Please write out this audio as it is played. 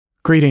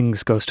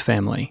Greetings, Ghost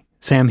family.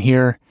 Sam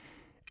here.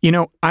 You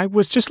know, I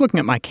was just looking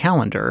at my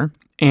calendar,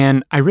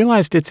 and I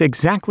realized it's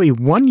exactly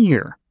 1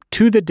 year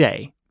to the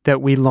day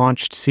that we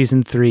launched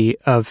Season 3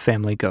 of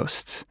Family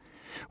Ghosts,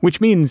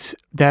 which means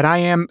that I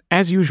am,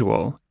 as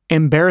usual,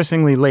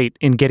 embarrassingly late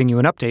in getting you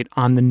an update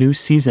on the new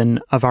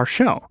season of our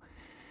show.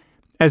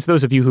 As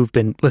those of you who've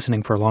been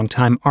listening for a long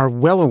time are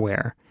well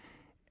aware,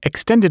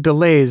 extended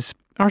delays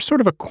are sort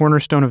of a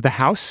cornerstone of the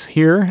house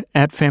here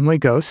at Family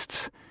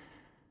Ghosts.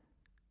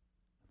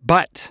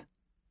 But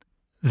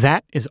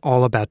that is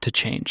all about to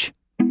change.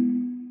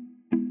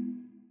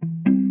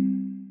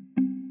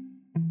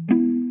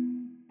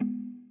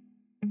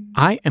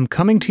 I am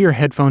coming to your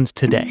headphones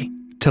today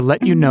to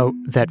let you know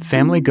that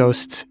Family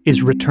Ghosts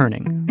is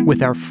returning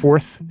with our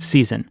 4th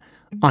season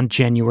on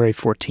January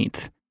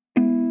 14th.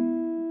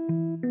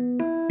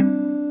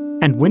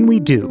 And when we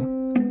do,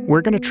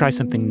 we're going to try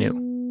something new.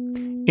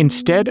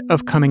 Instead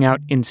of coming out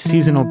in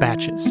seasonal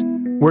batches,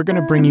 we're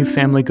going to bring you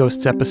Family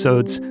Ghosts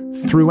episodes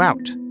throughout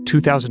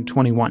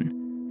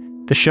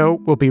 2021. The show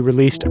will be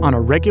released on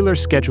a regular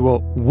schedule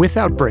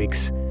without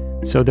breaks,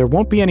 so there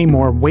won't be any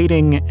more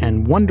waiting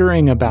and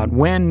wondering about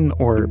when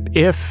or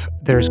if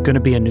there's going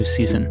to be a new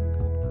season.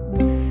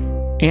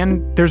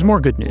 And there's more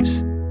good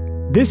news.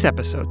 This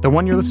episode, the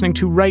one you're listening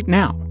to right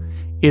now,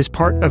 is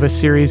part of a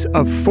series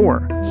of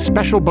 4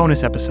 special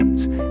bonus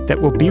episodes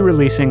that we'll be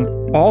releasing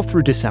all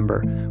through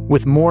December,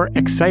 with more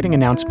exciting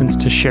announcements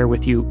to share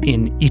with you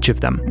in each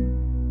of them.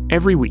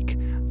 Every week,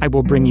 I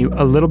will bring you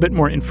a little bit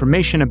more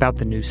information about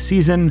the new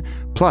season,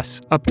 plus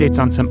updates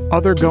on some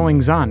other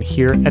goings-on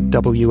here at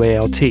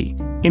WALT,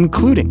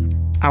 including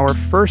our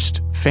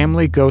first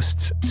Family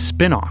Ghosts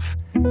spin-off,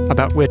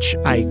 about which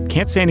I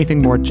can't say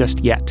anything more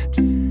just yet.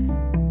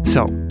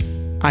 So,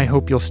 I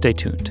hope you'll stay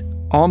tuned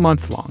all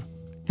month long,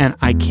 and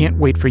I can't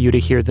wait for you to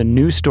hear the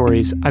new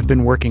stories I've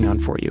been working on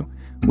for you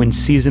when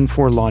Season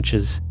 4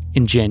 launches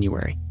in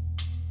January.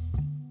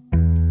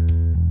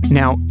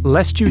 Now,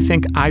 lest you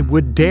think I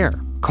would dare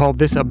call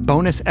this a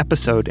bonus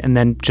episode and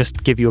then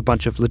just give you a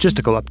bunch of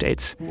logistical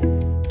updates,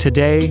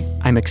 today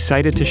I'm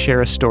excited to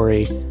share a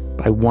story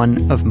by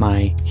one of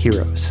my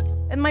heroes.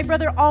 And my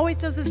brother always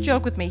does this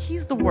joke with me.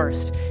 He's the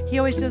worst. He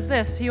always does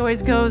this. He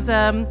always goes,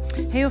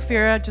 hey,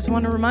 Ophira, just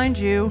want to remind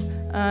you,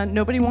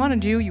 nobody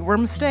wanted you. You were a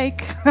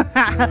mistake.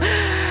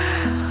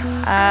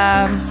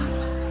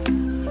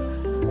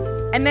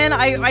 And then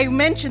I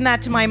mentioned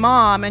that to my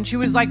mom, and she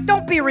was like,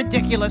 don't be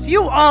ridiculous.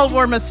 You all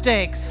were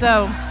mistakes.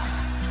 So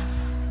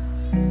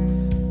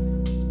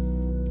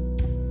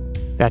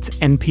that's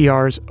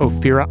NPR's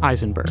Ophira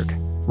Eisenberg,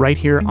 right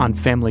here on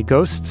Family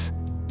Ghosts,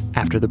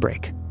 after the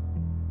break.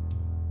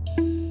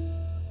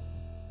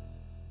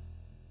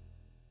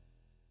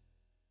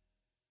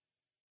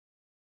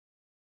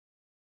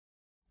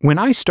 When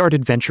I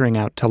started venturing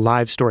out to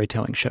live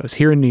storytelling shows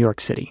here in New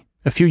York City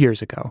a few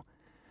years ago,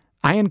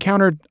 I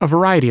encountered a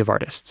variety of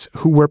artists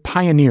who were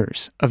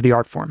pioneers of the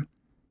art form.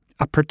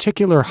 A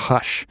particular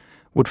hush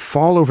would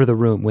fall over the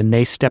room when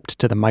they stepped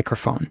to the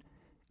microphone,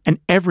 and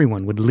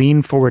everyone would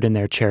lean forward in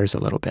their chairs a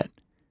little bit.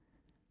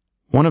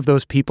 One of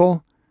those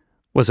people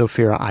was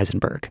Ophira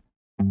Eisenberg.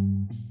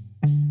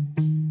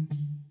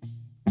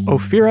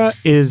 Ophira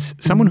is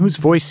someone whose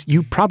voice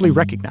you probably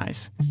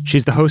recognize.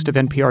 She's the host of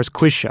NPR's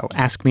quiz show,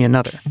 Ask Me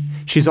Another.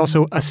 She's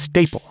also a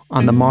staple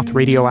on the Moth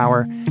Radio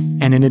Hour,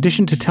 and in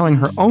addition to telling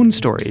her own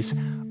stories,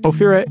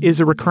 Ophira is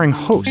a recurring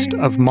host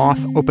of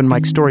Moth Open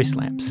Mic Story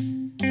Slams.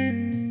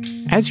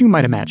 As you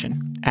might imagine,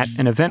 at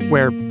an event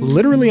where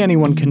literally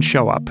anyone can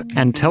show up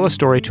and tell a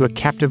story to a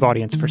captive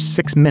audience for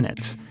 6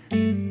 minutes,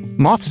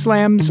 Moth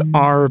Slams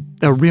are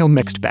a real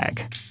mixed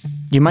bag.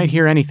 You might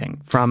hear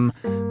anything from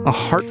a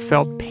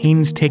heartfelt,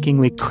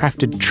 painstakingly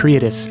crafted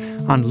treatise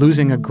on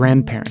losing a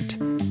grandparent,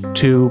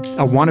 to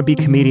a wannabe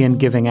comedian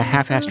giving a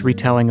half-assed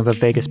retelling of a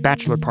Vegas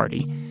bachelor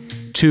party,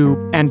 to,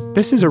 and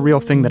this is a real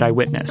thing that I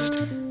witnessed,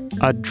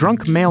 a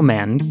drunk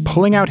mailman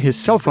pulling out his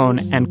cell phone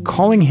and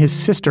calling his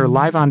sister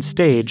live on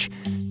stage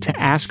to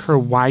ask her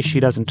why she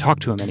doesn't talk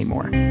to him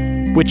anymore,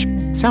 which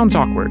sounds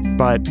awkward,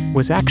 but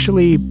was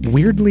actually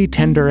weirdly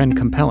tender and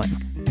compelling.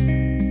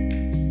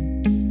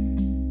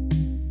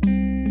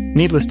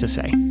 Needless to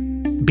say,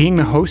 being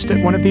the host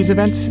at one of these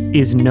events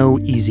is no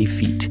easy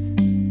feat.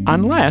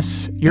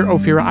 Unless you're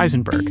Ophira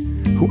Eisenberg,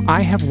 who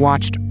I have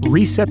watched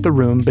reset the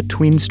room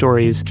between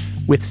stories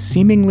with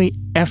seemingly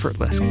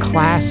effortless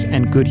class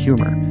and good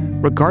humor,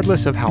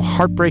 regardless of how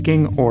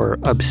heartbreaking or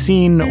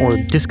obscene or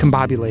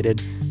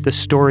discombobulated the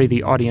story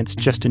the audience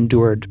just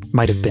endured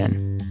might have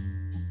been.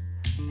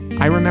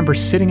 I remember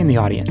sitting in the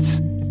audience,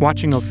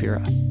 watching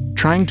Ophira,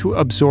 trying to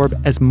absorb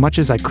as much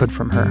as I could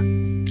from her.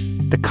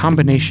 The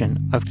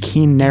combination of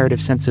keen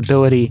narrative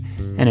sensibility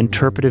and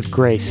interpretive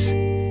grace,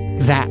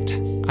 that,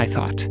 I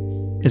thought,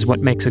 is what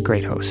makes a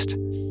great host.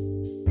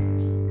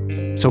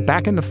 So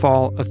back in the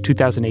fall of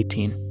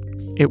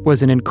 2018, it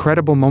was an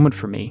incredible moment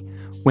for me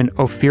when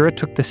Ophira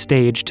took the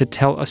stage to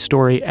tell a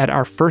story at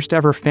our first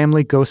ever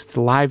Family Ghosts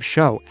live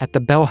show at the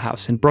Bell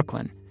House in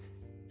Brooklyn.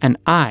 And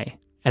I,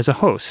 as a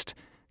host,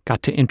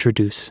 got to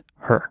introduce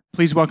her.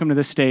 Please welcome to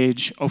the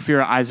stage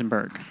Ophira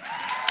Eisenberg.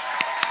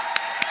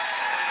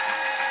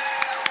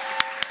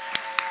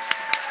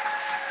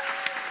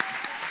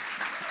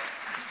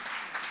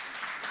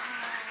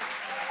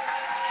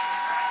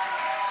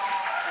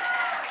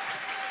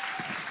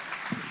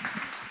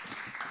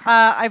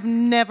 I've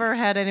never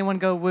had anyone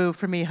go woo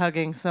for me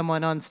hugging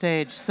someone on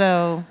stage,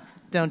 so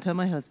don't tell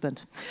my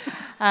husband.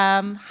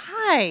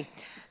 Hi.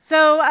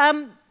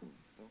 So,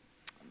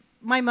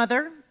 my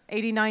mother,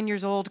 89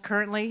 years old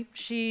currently,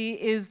 she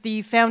is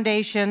the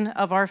foundation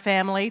of our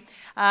family.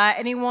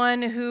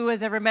 Anyone who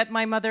has ever met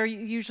my mother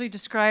usually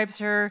describes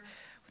her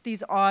with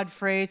these odd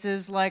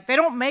phrases like, they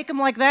don't make them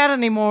like that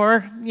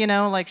anymore, you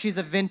know, like she's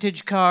a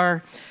vintage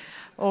car.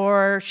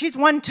 Or she's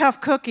one tough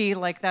cookie,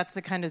 like that's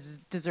the kind of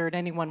dessert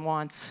anyone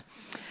wants.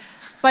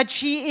 But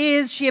she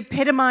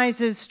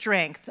epitomizes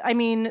strength. I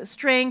mean,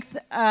 strength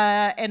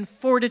and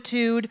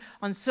fortitude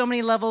on so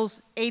many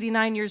levels.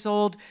 89 years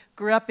old,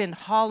 grew up in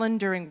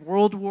Holland during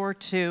World War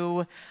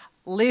II,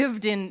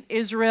 lived in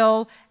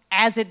Israel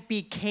as it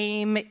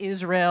became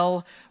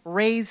Israel,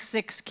 raised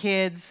 6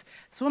 kids.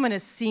 This woman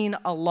has seen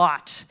a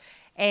lot.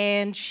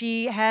 And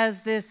she has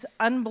this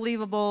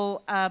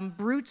unbelievable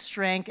brute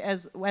strength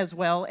as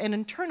well, and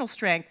internal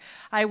strength.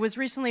 I was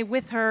recently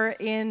with her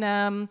in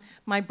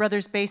my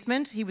brother's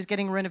basement. He was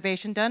getting a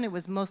renovation done. It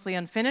was mostly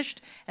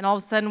unfinished. And all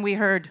of a sudden we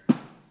heard,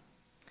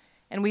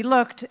 and we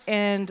looked,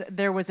 and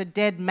there was a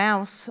dead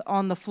mouse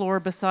on the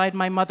floor beside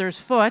my mother's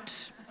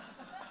foot.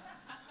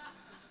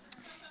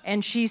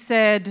 And she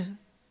said,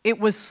 "It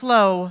was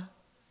slow.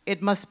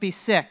 It must be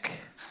sick."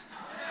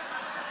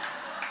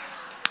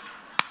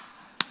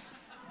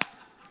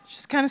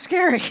 Kind of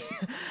scary.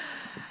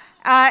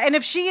 And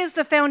if she is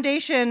the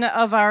foundation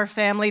of our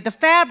family, the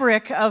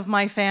fabric of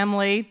my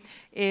family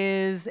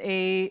is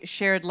a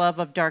shared love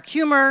of dark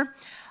humor,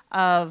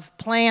 of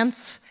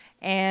plants,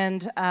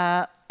 and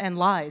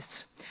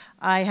lies.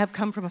 I have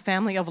come from a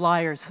family of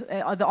liars.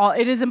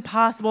 It is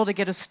impossible to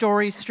get a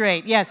story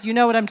straight. Yes, you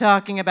know what I'm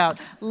talking about.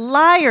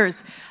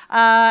 Liars.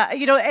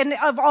 And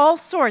of all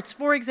sorts.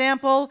 For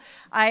example,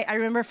 I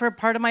remember for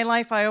part of my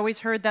life, I always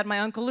heard that my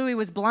Uncle Louis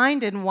was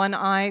blind in one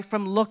eye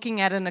from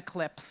looking at an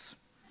eclipse.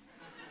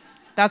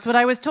 That's what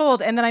I was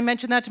told. And then I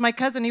mentioned that to my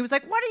cousin. He was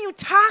like, "What are you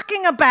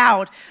talking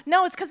about?"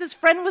 "No, it's because his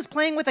friend was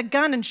playing with a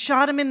gun and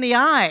shot him in the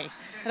eye."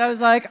 And I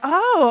was like,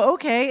 "Oh,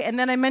 okay." And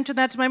then I mentioned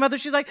that to my mother.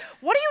 She's like,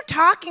 "What are you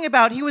talking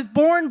about? He was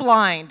born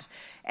blind."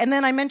 And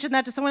then I mentioned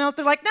that to someone else.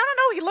 They're like, "No,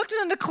 he looked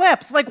at an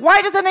eclipse." Like,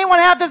 why does anyone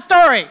have this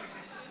story?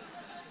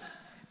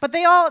 But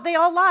they all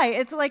lie.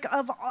 It's like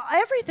of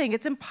everything.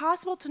 It's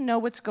impossible to know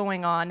what's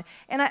going on.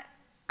 And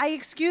I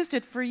excused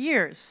it for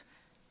years,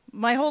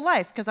 my whole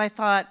life, because I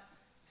thought,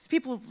 these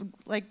people,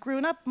 like,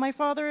 growing up, my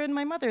father and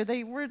my mother,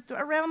 they were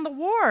around the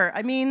war.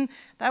 I mean,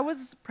 that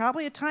was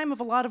probably a time of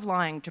a lot of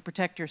lying to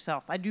protect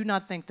yourself. I do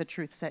not think the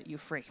truth set you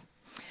free.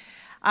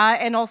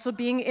 And also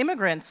being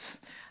immigrants.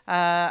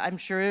 I'm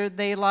sure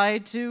they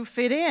lied to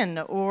fit in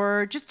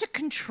or just to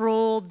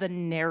control the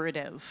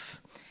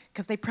narrative,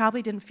 because they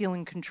probably didn't feel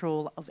in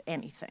control of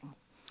anything.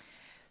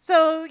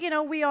 So,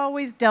 we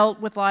always dealt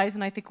with lies,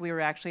 and I think we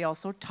were actually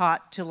also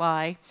taught to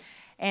lie.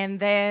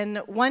 And then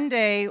one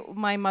day,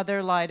 my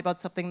mother lied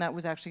about something that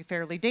was actually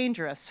fairly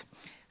dangerous.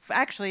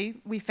 Actually,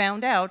 we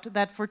found out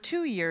that for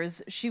 2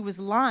 years, she was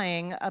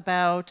lying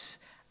about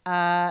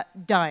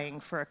dying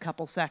for a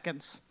couple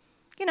seconds.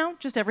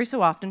 Just every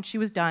so often, she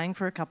was dying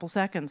for a couple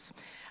seconds.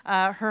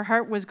 Her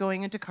heart was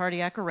going into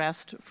cardiac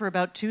arrest for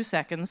about 2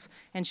 seconds,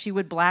 and she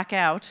would black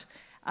out,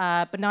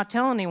 but not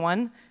tell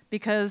anyone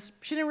because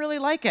she didn't really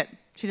like it.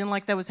 She didn't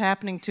like that was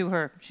happening to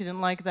her. She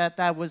didn't like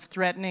that was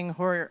threatening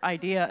her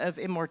idea of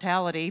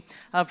immortality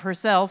of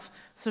herself.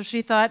 So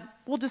she thought,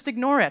 we'll just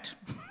ignore it,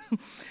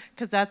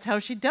 because that's how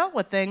she dealt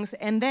with things.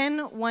 And then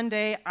one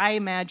day, I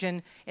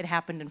imagine it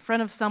happened in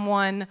front of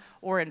someone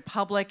or in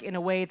public in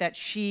a way that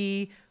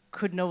she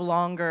could no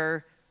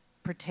longer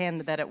pretend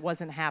that it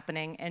wasn't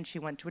happening, and she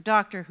went to a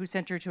doctor who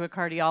sent her to a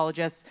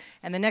cardiologist,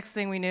 and the next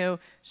thing we knew,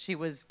 she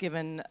was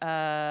given,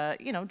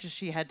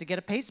 she had to get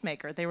a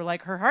pacemaker. They were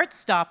like, her heart's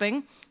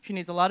stopping, she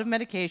needs a lot of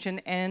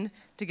medication, and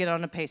to get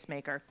on a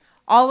pacemaker.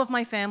 All of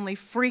my family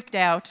freaked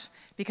out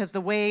because the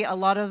way a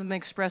lot of them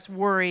express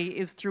worry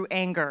is through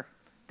anger.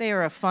 They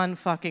are a fun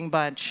fucking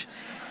bunch.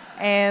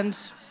 And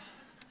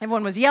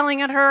everyone was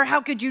yelling at her,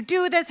 "How could you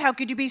do this? How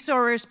could you be so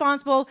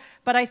irresponsible?"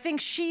 But I think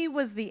she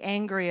was the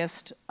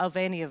angriest of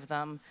any of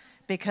them,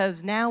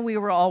 because now we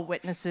were all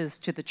witnesses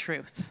to the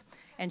truth,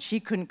 and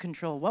she couldn't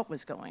control what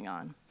was going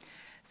on.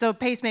 So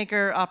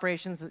pacemaker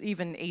operations,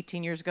 even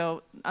 18 years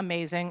ago,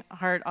 amazing.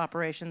 Heart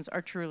operations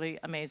are truly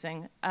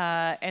amazing.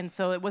 And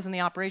so it wasn't the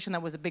operation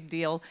that was a big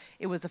deal.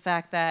 It was the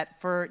fact that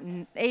for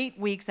 8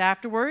 weeks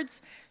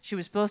afterwards, she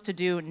was supposed to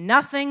do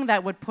nothing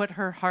that would put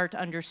her heart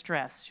under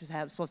stress. She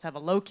was supposed to have a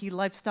low-key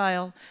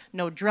lifestyle,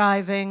 no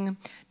driving,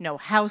 no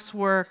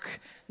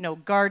housework, no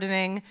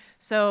gardening.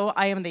 So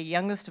I am the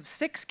youngest of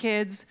 6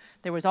 kids.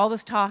 There was all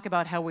this talk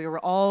about how we were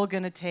all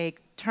going to take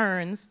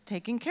turns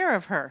taking care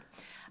of her.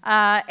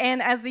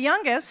 And as the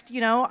youngest,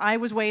 I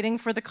was waiting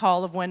for the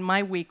call of when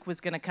my week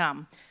was going to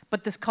come.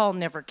 But this call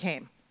never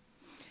came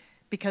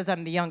because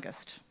I'm the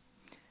youngest.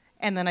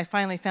 And then I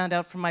finally found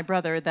out from my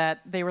brother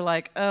that they were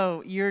like,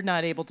 oh, you're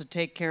not able to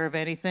take care of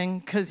anything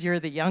because you're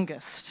the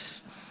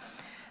youngest.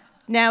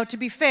 Now, to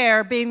be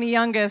fair, being the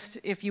youngest,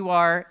 if you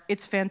are,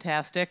 it's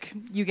fantastic.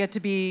 You get to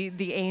be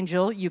the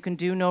angel. You can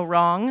do no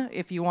wrong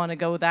if you want to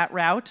go that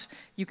route.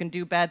 You can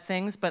do bad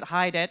things, but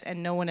hide it,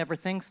 and no one ever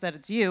thinks that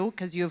it's you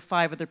because you have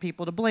 5 other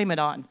people to blame it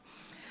on.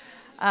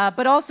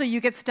 But also, you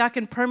get stuck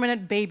in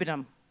permanent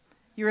babydom.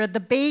 You're the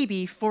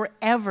baby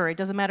forever. It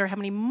doesn't matter how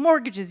many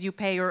mortgages you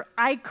pay or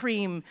eye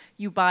cream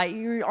you buy.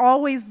 You're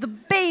always the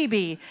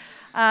baby.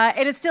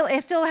 And it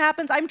still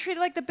happens. I'm treated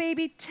like the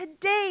baby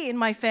today in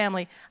my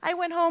family. I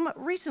went home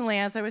recently,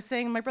 as I was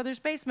saying, in my brother's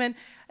basement,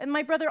 and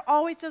my brother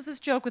always does this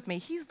joke with me.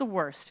 He's the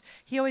worst.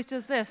 He always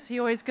does this. He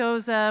always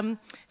goes, hey,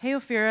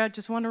 Ophira,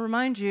 just want to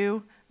remind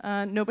you,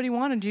 nobody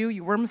wanted you.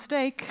 You were a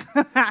mistake.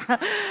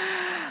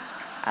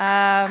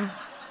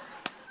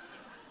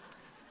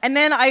 And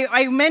then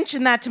I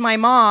mentioned that to my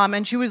mom,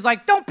 and she was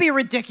like, don't be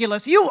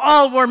ridiculous. You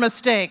all were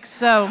mistakes.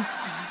 So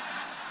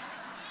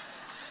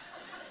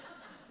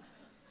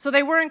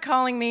they weren't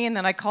calling me, and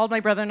then I called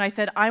my brother, and I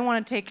said, I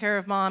want to take care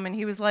of Mom. And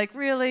he was like,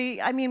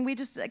 really? I mean,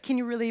 can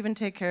you really even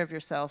take care of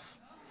yourself?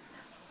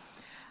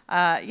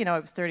 I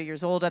was 30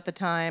 years old at the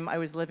time. I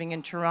was living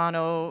in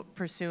Toronto,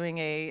 pursuing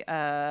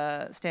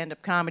a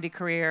stand-up comedy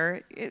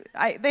career.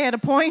 They had a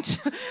point.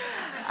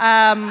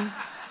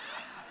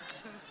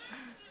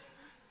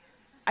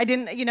 I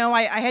didn't,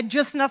 I had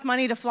just enough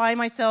money to fly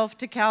myself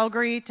to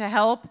Calgary to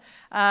help,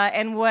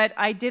 and what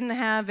I didn't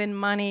have in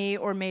money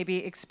or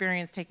maybe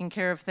experience taking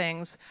care of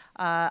things,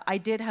 I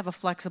did have a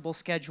flexible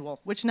schedule,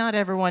 which not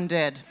everyone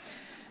did.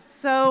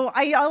 So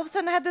I all of a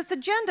sudden had this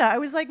agenda. I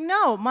was like,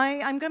 no,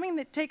 I'm going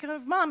to take care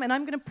of Mom, and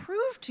I'm going to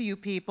prove to you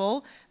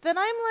people that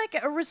I'm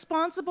like a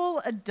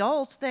responsible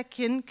adult that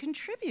can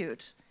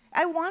contribute.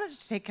 I wanted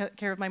to take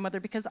care of my mother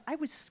because I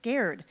was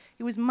scared.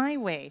 It was my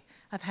way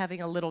of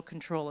having a little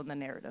control in the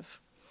narrative.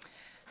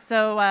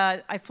 So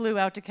I flew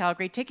out to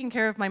Calgary. Taking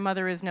care of my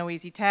mother is no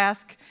easy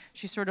task.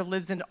 She sort of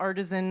lives an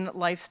artisan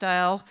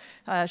lifestyle.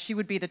 She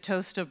would be the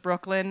toast of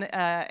Brooklyn.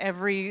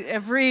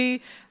 Everything's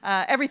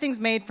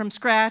made from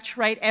scratch,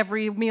 right?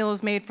 Every meal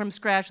is made from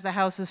scratch. The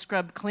house is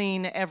scrubbed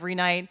clean every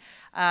night.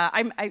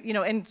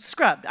 And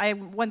scrubbed. I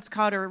once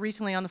caught her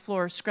recently on the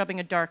floor scrubbing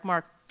a dark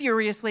mark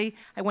furiously.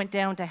 I went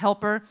down to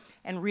help her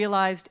and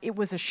realized it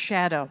was a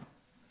shadow.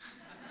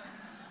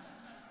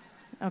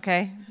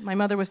 Okay? My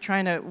mother was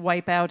trying to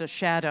wipe out a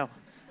shadow.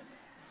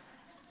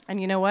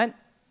 And you know what?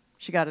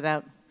 She got it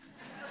out.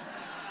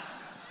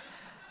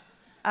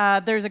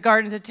 There's a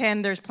garden to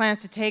tend, there's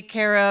plants to take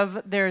care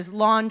of, there's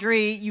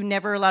laundry. You're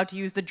never allowed to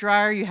use the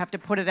dryer. You have to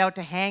put it out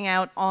to hang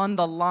out on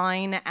the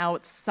line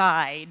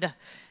outside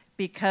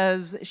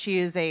because she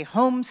is a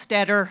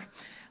homesteader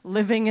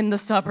living in the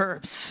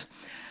suburbs.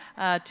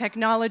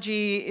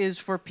 Technology is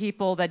for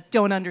people that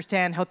don't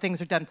understand how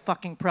things are done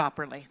fucking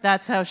properly.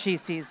 That's how she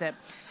sees it.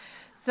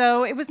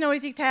 So it was no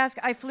easy task.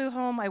 I flew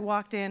home, I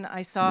walked in,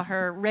 I saw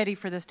her ready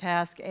for this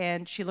task,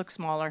 and she looked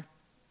smaller.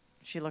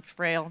 She looked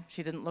frail.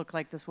 She didn't look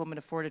like this woman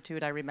of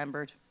fortitude I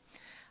remembered.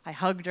 I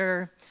hugged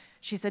her.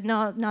 She said,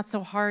 no, not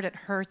so hard, it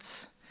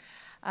hurts.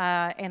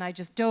 And I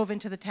just dove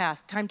into the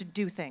task. Time to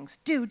do things.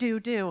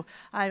 Do.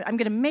 I'm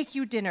going to make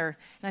you dinner.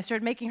 And I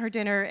started making her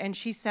dinner, and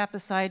she sat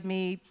beside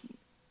me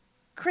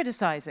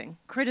criticizing,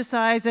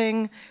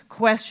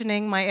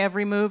 questioning my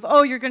every move.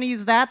 Oh, you're going to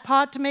use that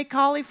pot to make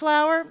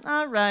cauliflower?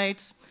 All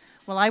right.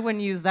 Well, I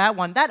wouldn't use that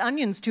one. That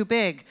onion's too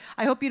big.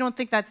 I hope you don't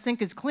think that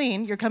sink is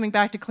clean. You're coming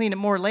back to clean it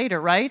more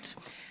later, right?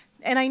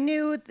 And I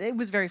knew it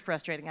was very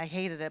frustrating. I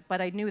hated it,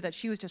 but I knew that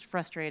she was just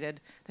frustrated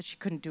that she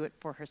couldn't do it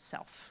for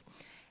herself.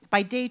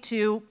 By day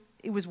 2,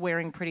 it was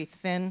wearing pretty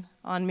thin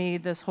on me,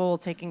 this whole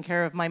taking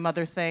care of my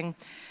mother thing.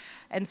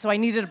 And so I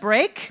needed a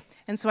break.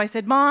 And so I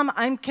said, Mom,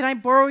 can I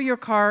borrow your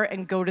car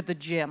and go to the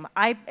gym?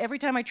 Every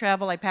time I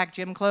travel, I pack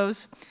gym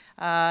clothes.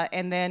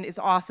 And then it's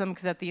awesome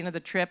because at the end of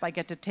the trip, I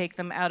get to take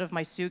them out of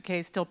my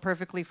suitcase, still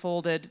perfectly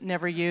folded,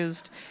 never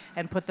used,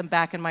 and put them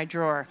back in my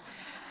drawer.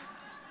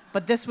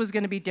 But this was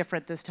going to be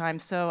different this time.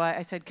 So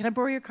I said, can I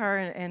borrow your car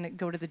and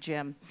go to the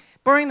gym?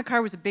 Borrowing the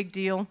car was a big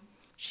deal.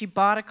 She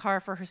bought a car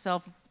for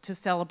herself to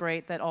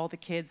celebrate that all the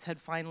kids had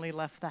finally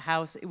left the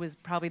house. It was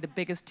probably the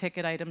biggest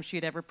ticket item she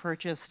had ever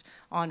purchased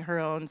on her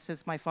own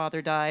since my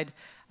father died.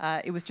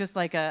 It was just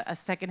like a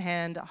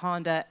secondhand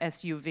Honda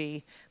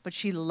SUV, but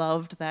she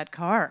loved that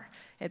car.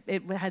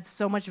 It had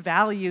so much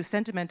value,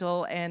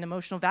 sentimental and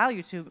emotional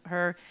value to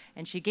her,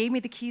 and she gave me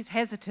the keys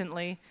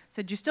hesitantly,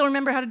 said, do you still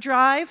remember how to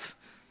drive?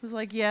 I was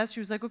like, yes. She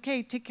was like,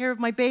 okay, take care of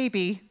my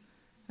baby.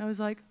 I was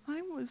like,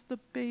 I was the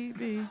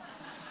baby.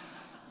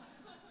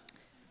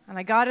 And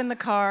I got in the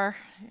car,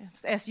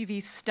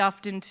 SUV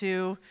stuffed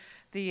into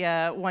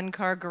the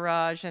one-car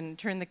garage and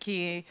turned the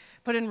key,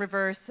 put it in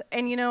reverse.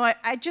 And,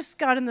 I just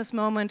got in this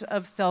moment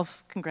of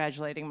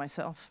self-congratulating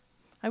myself.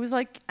 I was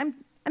like, I'm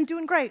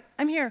doing great.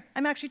 I'm here.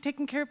 I'm actually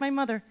taking care of my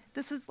mother.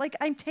 This is like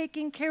I'm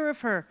taking care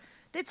of her.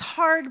 It's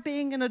hard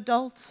being an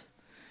adult.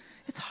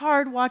 It's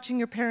hard watching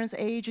your parents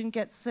age and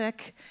get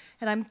sick.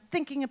 And I'm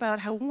thinking about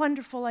how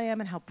wonderful I am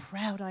and how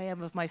proud I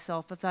am of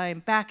myself as I am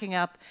backing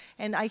up.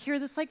 And I hear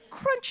this like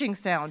crunching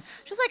sound,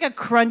 just like a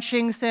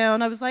crunching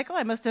sound. I was like, oh,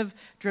 I must have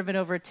driven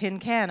over a tin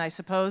can, I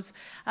suppose.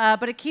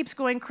 But it keeps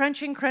going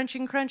crunching,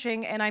 crunching,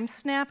 crunching. And I'm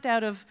snapped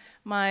out of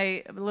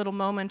my little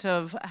moment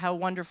of how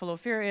wonderful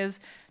Ophira is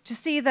to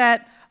see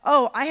that,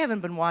 oh, I haven't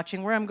been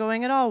watching where I'm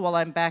going at all while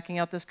I'm backing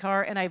out this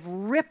car, and I've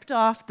ripped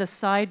off the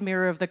side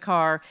mirror of the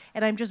car,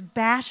 and I'm just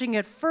bashing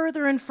it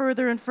further and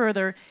further and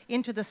further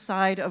into the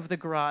side of the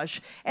garage.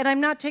 And I'm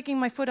not taking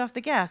my foot off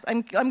the gas.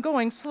 I'm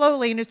going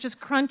slowly, and it's just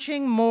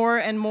crunching more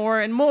and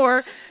more and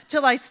more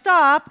till I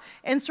stop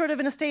and sort of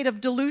in a state of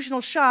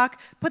delusional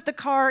shock, put the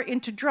car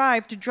into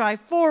drive to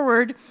drive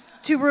forward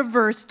to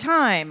reverse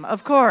time,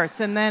 of course,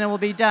 and then it will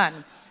be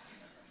done.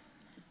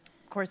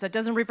 Of course, that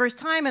doesn't reverse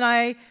time,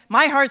 and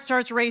my heart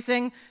starts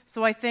racing,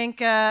 so I think,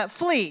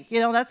 flee.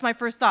 That's my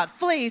first thought,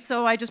 flee.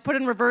 So I just put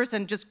it in reverse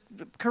and just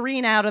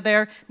careen out of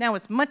there. Now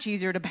it's much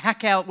easier to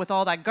back out with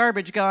all that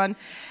garbage gone,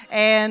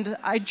 and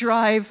I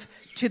drive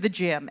to the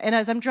gym. And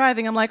as I'm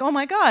driving, I'm like, oh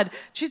my God,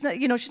 she's not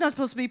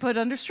supposed to be put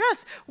under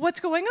stress. What's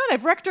going on?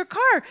 I've wrecked her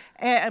car.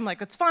 And I'm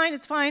like, it's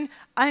fine.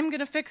 I'm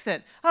gonna fix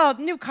it. Oh,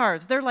 new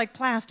cars, they're like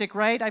plastic,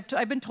 right?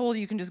 I've been told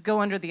you can just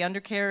go under the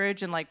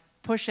undercarriage and like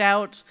push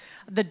out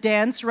the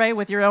dents, right,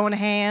 with your own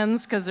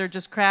hands, because they're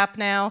just crap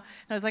now. And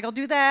I was like, I'll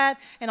do that,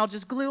 and I'll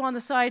just glue on the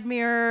side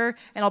mirror,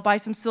 and I'll buy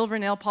some silver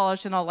nail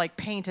polish, and I'll like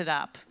paint it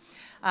up.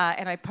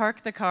 And I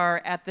park the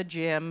car at the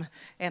gym,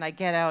 and I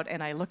get out,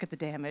 and I look at the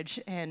damage,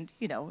 and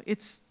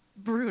it's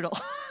brutal.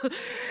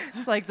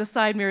 It's like the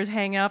side mirrors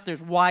hang up,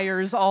 there's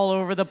wires all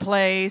over the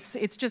place.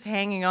 It's just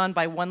hanging on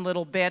by one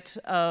little bit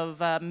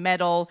of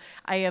metal.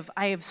 I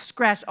have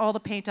scratched all the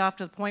paint off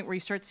to the point where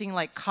you start seeing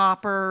like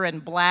copper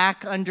and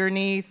black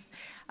underneath.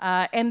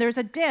 And there's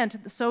a dent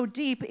so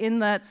deep in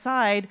that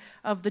side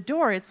of the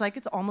door, it's like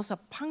it's almost a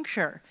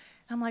puncture.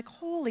 And I'm like,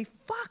 holy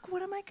fuck,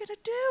 what am I gonna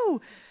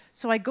do?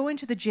 So I go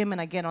into the gym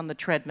and I get on the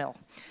treadmill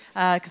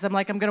because I'm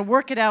like, I'm going to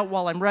work it out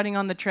while I'm running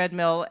on the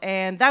treadmill.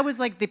 And that was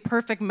like the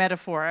perfect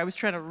metaphor. I was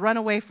trying to run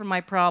away from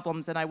my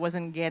problems and I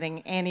wasn't getting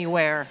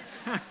anywhere.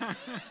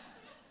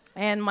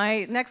 And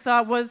my next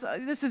thought was,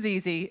 this is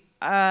easy.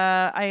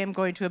 I am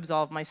going to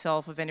absolve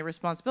myself of any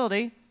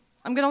responsibility.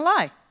 I'm going to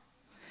lie.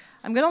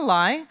 I'm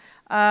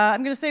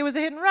going to say it was a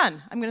hit and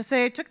run. I'm going to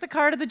say I took the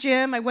car to the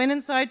gym. I went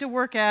inside to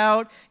work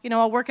out.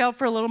 I'll work out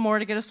for a little more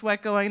to get a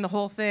sweat going, the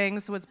whole thing,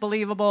 so it's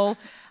believable.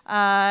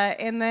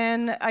 And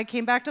then I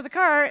came back to the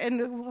car, and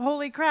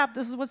holy crap,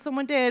 this is what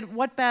someone did.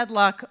 What bad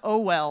luck. Oh,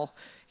 well.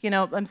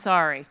 I'm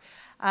sorry.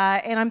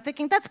 And I'm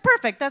thinking, that's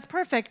perfect.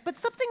 But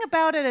something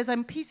about it, as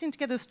I'm piecing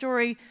together the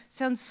story,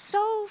 sounds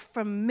so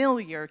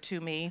familiar to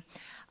me.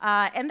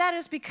 And that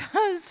is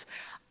because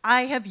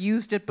I have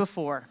used it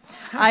before.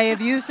 I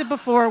have used it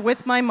before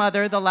with my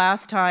mother the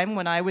last time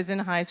when I was in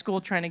high school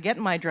trying to get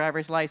my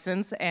driver's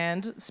license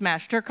and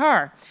smashed her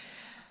car.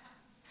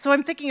 So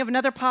I'm thinking of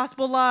another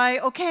possible lie.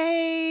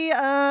 Okay,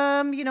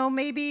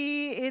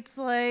 maybe it's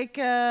like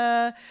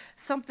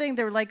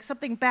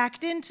something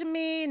backed into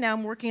me. Now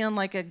I'm working on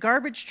like a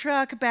garbage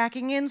truck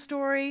backing in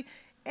story.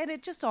 And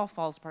it just all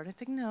falls apart. I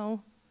think,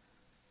 no,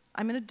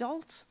 I'm an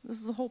adult. This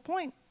is the whole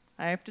point.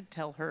 I have to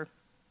tell her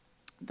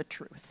the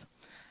truth.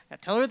 I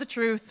tell her the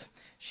truth.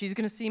 She's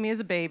going to see me as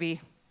a baby,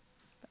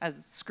 as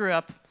a screw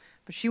up,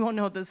 but she won't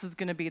know this is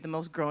going to be the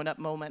most grown-up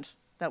moment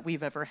that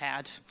we've ever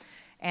had.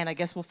 And I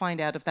guess we'll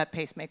find out if that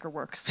pacemaker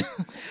works.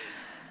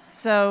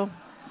 So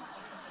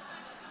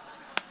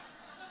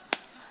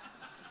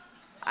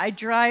I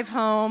drive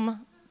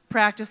home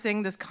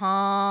practicing this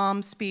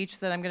calm speech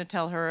that I'm going to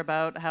tell her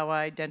about how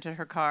I dented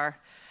her car.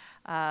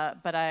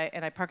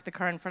 I park the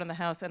car in front of the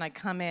house, and I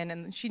come in,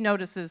 and she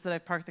notices that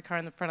I've parked the car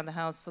in the front of the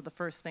house, so the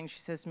first thing she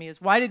says to me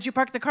is, why did you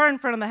park the car in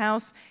front of the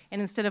house?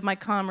 And instead of my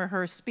calm or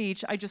her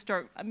speech, I just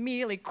start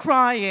immediately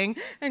crying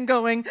and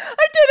going,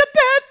 I did a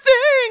bad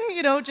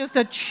thing, just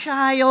a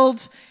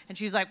child. And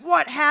she's like,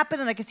 what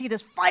happened? And I can see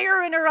this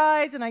fire in her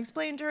eyes, and I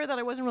explained to her that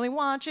I wasn't really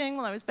watching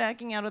while I was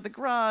backing out of the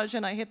garage,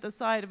 and I hit the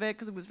side of it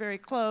because it was very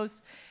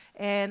close.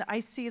 And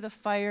I see the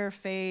fire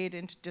fade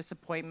into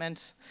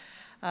disappointment.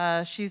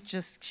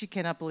 She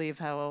cannot believe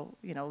how,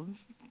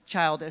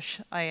 childish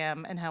I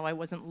am and how I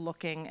wasn't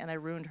looking and I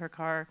ruined her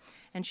car.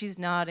 And she's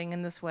nodding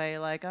in this way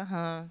like,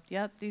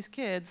 yep, these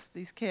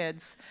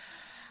kids.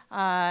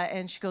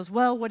 And she goes,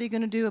 well, what are you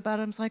going to do about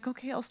it? I was like,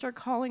 okay, I'll start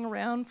calling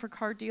around for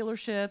car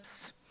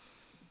dealerships.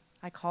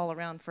 I call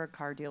around for a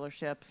car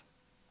dealership.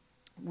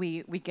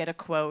 We get a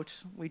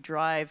quote. We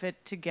drive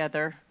it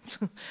together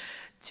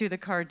to the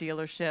car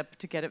dealership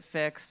to get it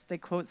fixed. They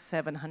quote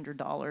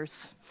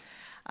 $700.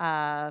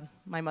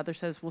 My mother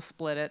says we'll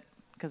split it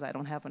because I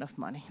don't have enough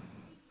money.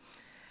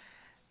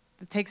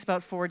 It takes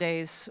about 4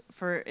 days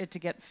for it to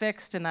get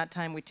fixed. In that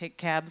time, we take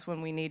cabs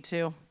when we need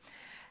to.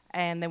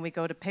 And then we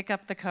go to pick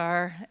up the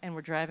car, and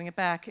we're driving it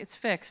back. It's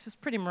fixed. It's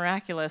pretty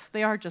miraculous.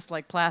 They are just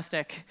like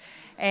plastic.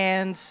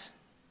 And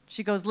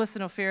she goes,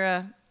 listen,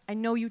 Ophira, I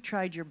know you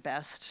tried your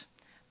best,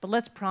 but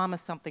let's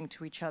promise something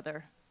to each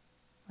other.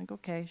 I'm like,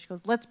 okay. She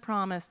goes, let's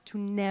promise to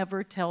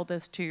never tell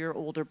this to your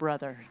older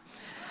brother.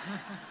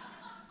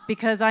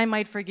 Because I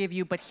might forgive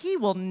you, but he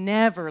will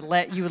never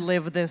let you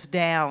live this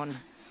down.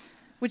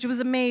 Which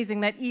was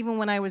amazing that even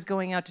when I was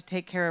going out to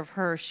take care of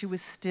her, she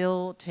was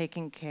still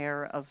taking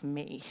care of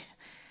me.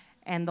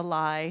 And the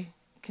lie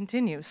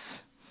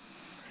continues.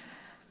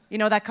 You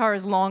know, that car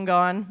is long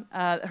gone.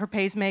 Her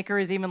pacemaker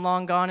is even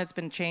long gone. It's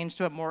been changed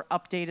to a more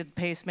updated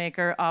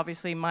pacemaker.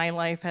 Obviously, my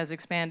life has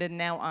expanded.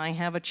 Now I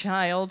have a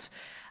child.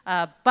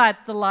 But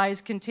the lies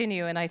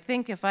continue. And I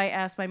think if I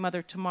asked my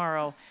mother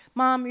tomorrow,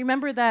 Mom,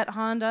 remember that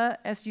Honda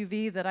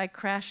SUV that I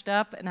crashed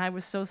up and I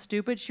was so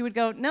stupid? She would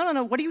go,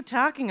 no, what are you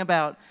talking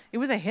about? It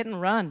was a hit and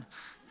run.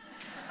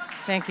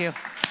 Thank you.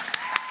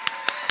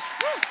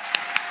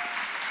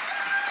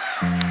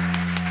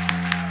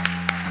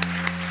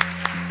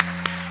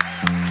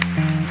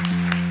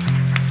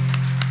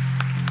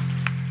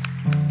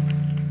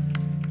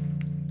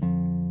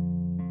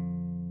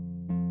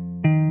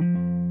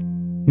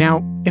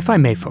 Now, if I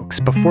may, folks,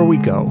 before we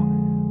go,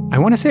 I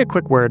want to say a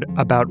quick word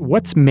about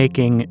what's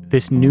making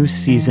this new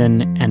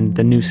season and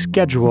the new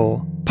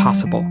schedule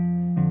possible.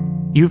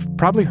 You've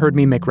probably heard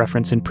me make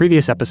reference in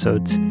previous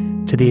episodes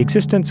to the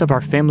existence of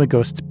our Family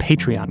Ghosts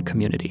Patreon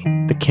community,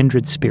 the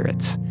Kindred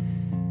Spirits.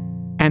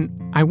 And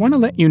I want to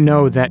let you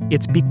know that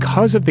it's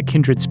because of the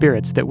Kindred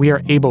Spirits that we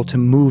are able to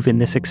move in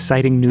this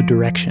exciting new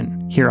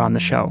direction here on the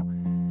show.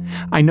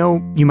 I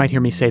know you might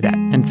hear me say that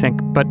and think,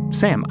 but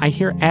Sam, I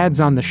hear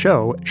ads on the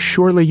show.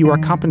 Surely you are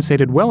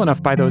compensated well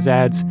enough by those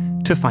ads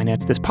to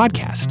finance this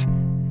podcast.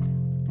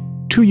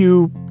 To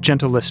you,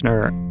 gentle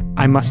listener,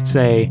 I must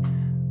say,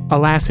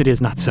 alas, it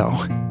is not so.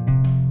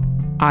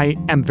 I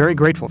am very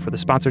grateful for the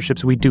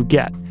sponsorships we do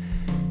get,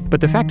 but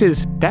the fact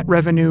is that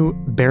revenue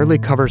barely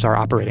covers our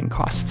operating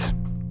costs.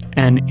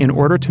 And in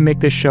order to make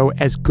this show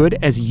as good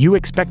as you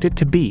expect it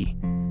to be,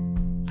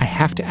 I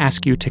have to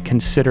ask you to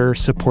consider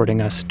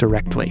supporting us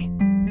directly.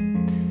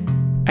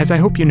 As I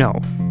hope you know,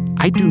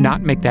 I do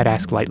not make that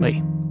ask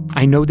lightly.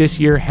 I know this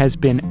year has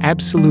been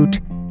absolute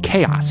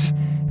chaos,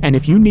 and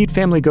if you need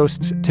Family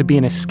Ghosts to be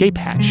an escape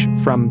hatch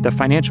from the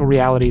financial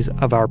realities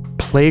of our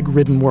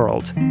plague-ridden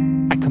world,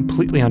 I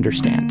completely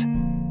understand.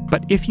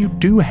 But if you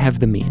do have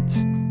the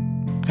means,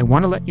 I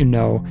want to let you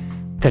know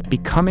that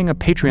becoming a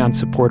Patreon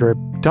supporter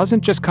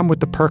doesn't just come with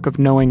the perk of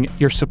knowing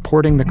you're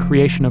supporting the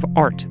creation of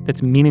art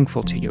that's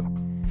meaningful to you.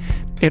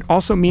 It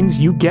also means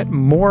you get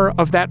more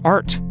of that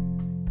art.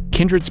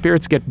 Kindred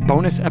Spirits get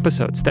bonus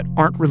episodes that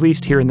aren't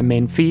released here in the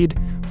main feed,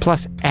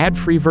 plus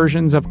ad-free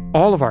versions of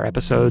all of our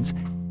episodes,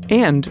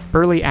 and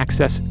early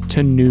access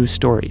to new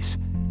stories.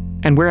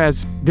 And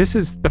whereas this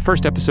is the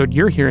first episode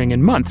you're hearing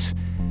in months,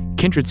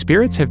 Kindred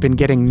Spirits have been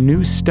getting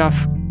new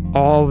stuff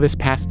all this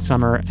past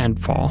summer and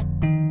fall.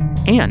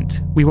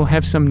 And we will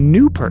have some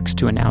new perks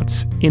to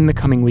announce in the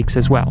coming weeks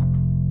as well.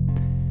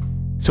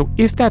 So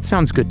if that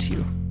sounds good to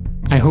you,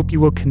 I hope you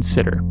will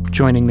consider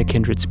joining the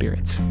Kindred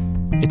Spirits.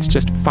 It's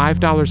just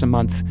 $5 a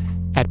month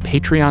at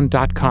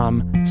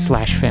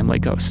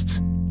patreon.com/familyghosts.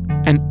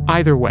 And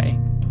either way,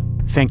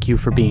 thank you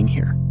for being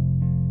here.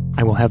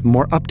 I will have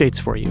more updates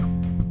for you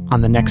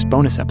on the next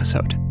bonus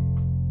episode.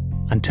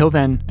 Until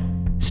then,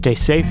 stay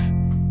safe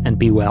and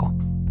be well.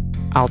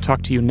 I'll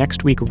talk to you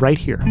next week right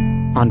here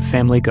on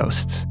Family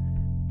Ghosts,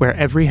 where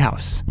every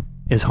house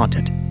is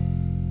haunted.